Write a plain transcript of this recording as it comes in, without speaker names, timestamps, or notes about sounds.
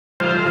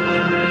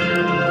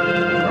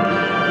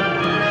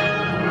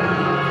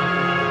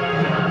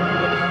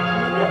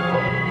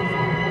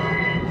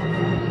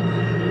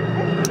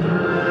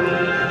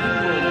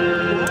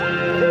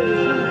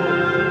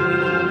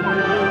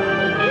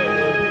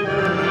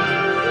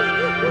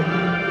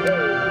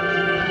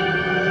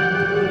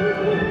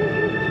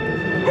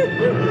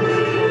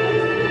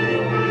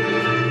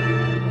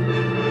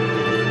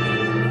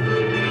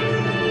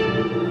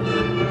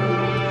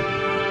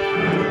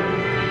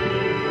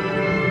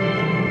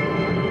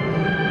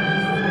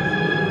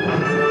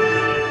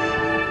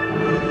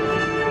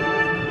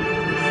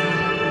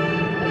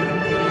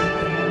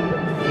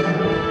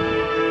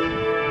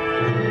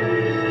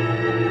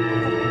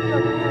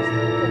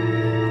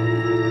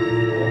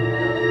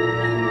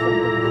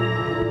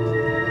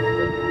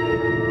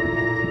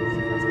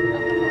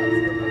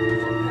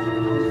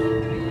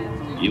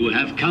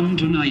come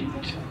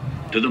tonight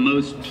to the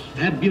most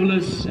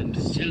fabulous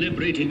and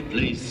celebrated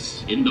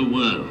place in the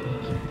world.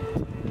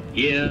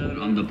 Here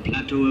on the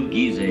plateau of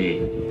Giza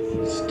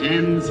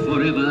stands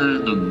forever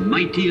the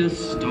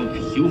mightiest of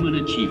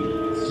human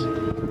achievements.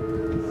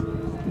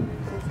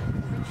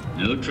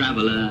 No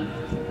traveler,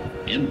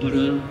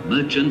 emperor,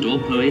 merchant, or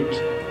poet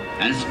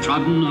has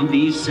trodden on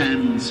these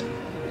sands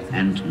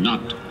and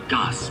not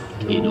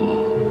gasped in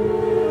awe.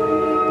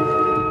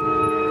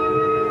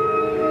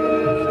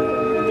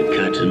 The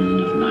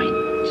curtain of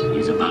night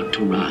is about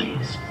to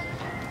rise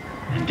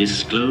and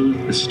disclose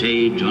the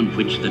stage on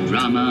which the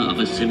drama of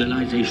a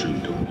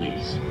civilization took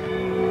place.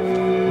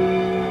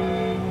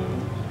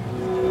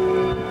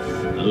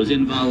 Those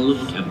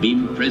involved have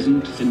been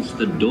present since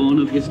the dawn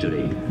of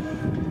history,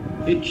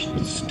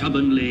 pitched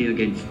stubbornly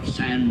against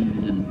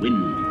sand and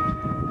wind.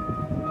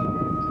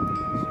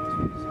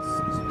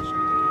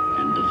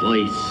 And the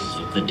voice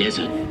of the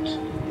desert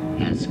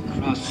has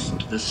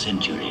crossed the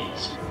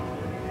centuries.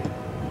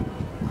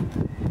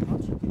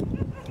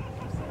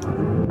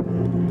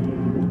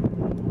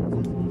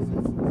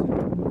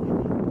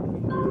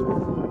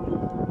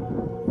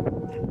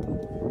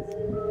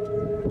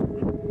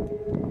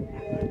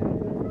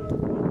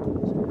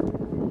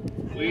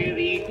 With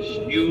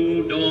each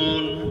new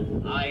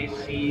dawn, I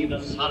see the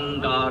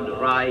sun god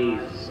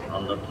rise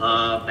on the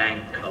far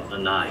bank of the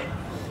Nile.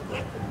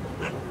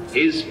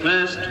 His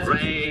first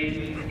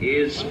ray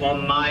is for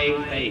my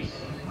face,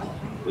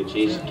 which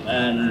is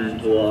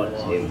turned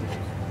towards him.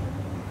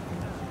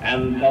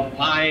 And for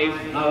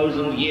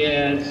 5,000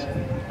 years,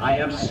 I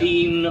have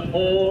seen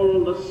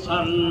all the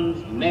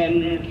suns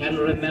men can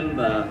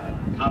remember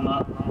come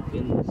up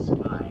in the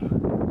sky.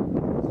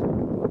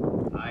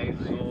 I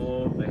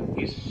saw the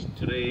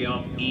history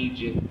of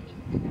Egypt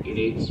in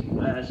its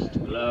first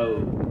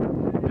glow,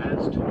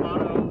 as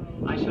tomorrow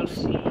I shall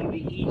see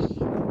the east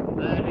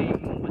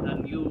burning with a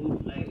new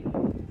flame.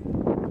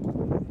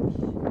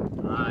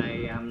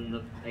 I am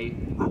the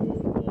faithful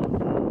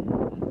orphan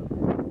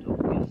of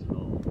his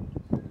Lord,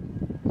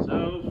 so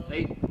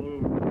faithful,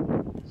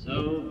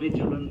 so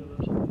vigilant,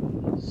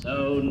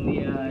 so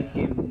near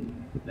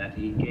him that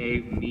he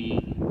gave me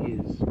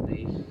his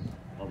face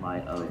for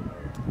my own.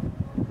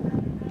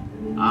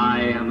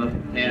 I am a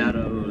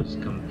pharaoh's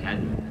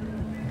companion,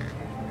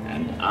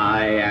 and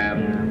I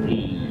am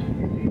he,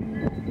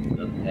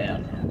 the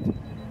pharaoh.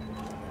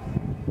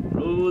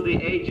 Through the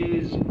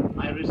ages,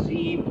 I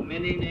received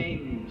many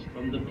names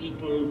from the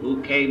people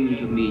who came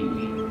to me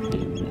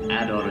in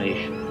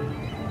adoration.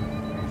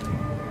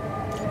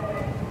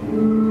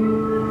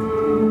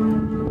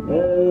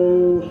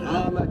 Oh,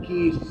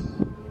 Harmakis,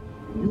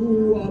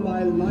 you are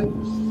my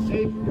life's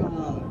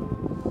safeguard.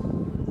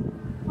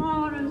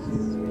 Horus,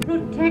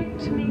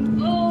 protect me,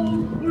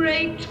 oh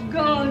great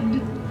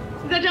God,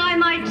 that I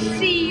might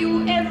see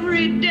you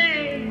every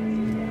day.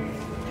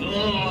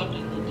 Lord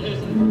of the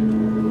desert,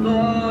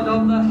 Lord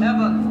of the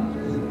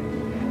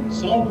heavens,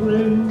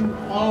 sovereign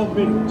of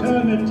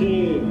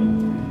eternity.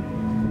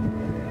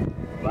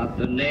 but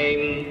the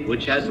name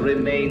which has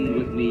remained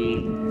with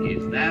me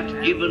is that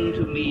given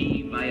to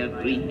me by a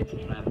Greek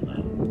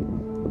traveler,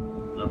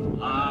 the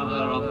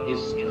father of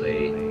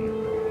history,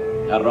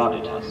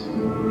 Herodotus.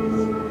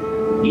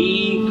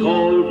 He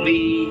called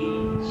me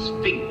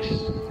Sphinx,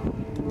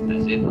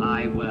 as if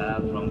I were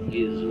from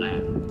his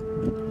land,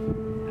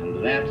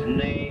 and that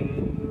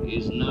name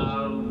is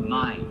now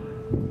mine.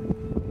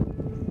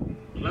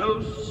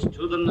 Close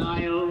to the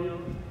Nile,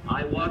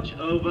 I watch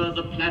over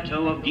the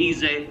plateau of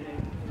Giza,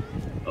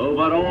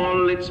 over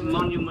all its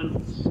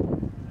monuments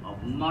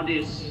of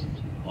modest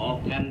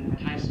or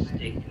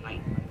fantastic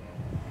height.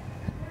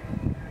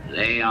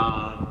 They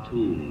are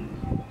tombs.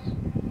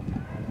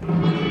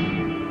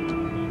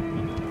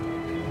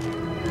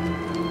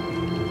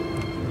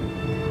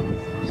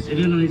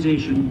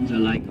 Civilizations are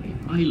like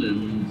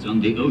islands on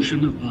the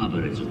ocean of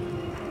barbarism.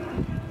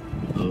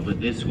 Over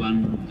this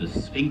one, the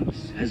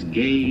Sphinx has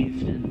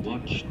gazed and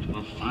watched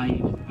for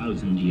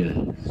 5,000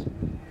 years.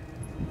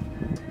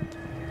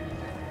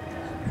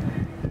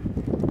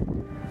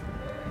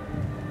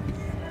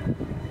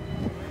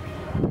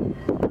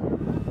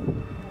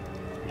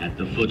 At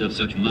the foot of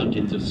such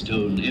mountains of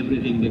stone,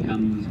 everything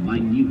becomes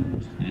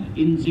minute and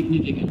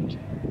insignificant.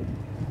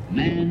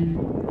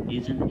 Man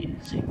is an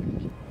insect.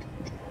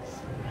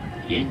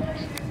 Yet,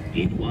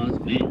 it was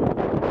men who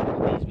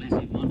built these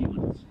massive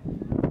monuments.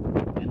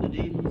 And the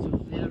names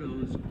of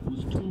pharaohs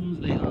whose tombs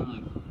they are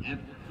have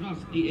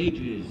crossed the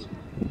ages.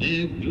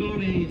 Their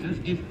glory has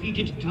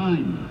defeated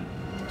time.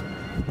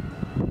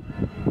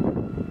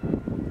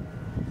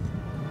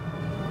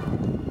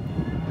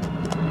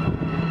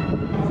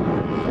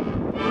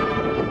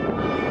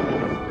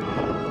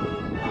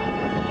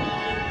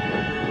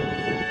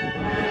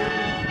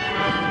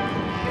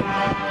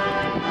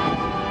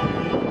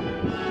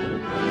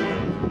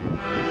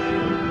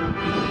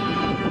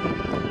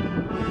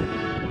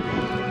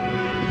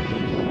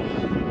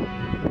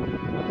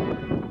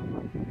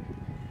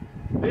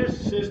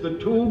 This is the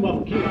tomb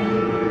of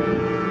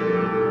Giza.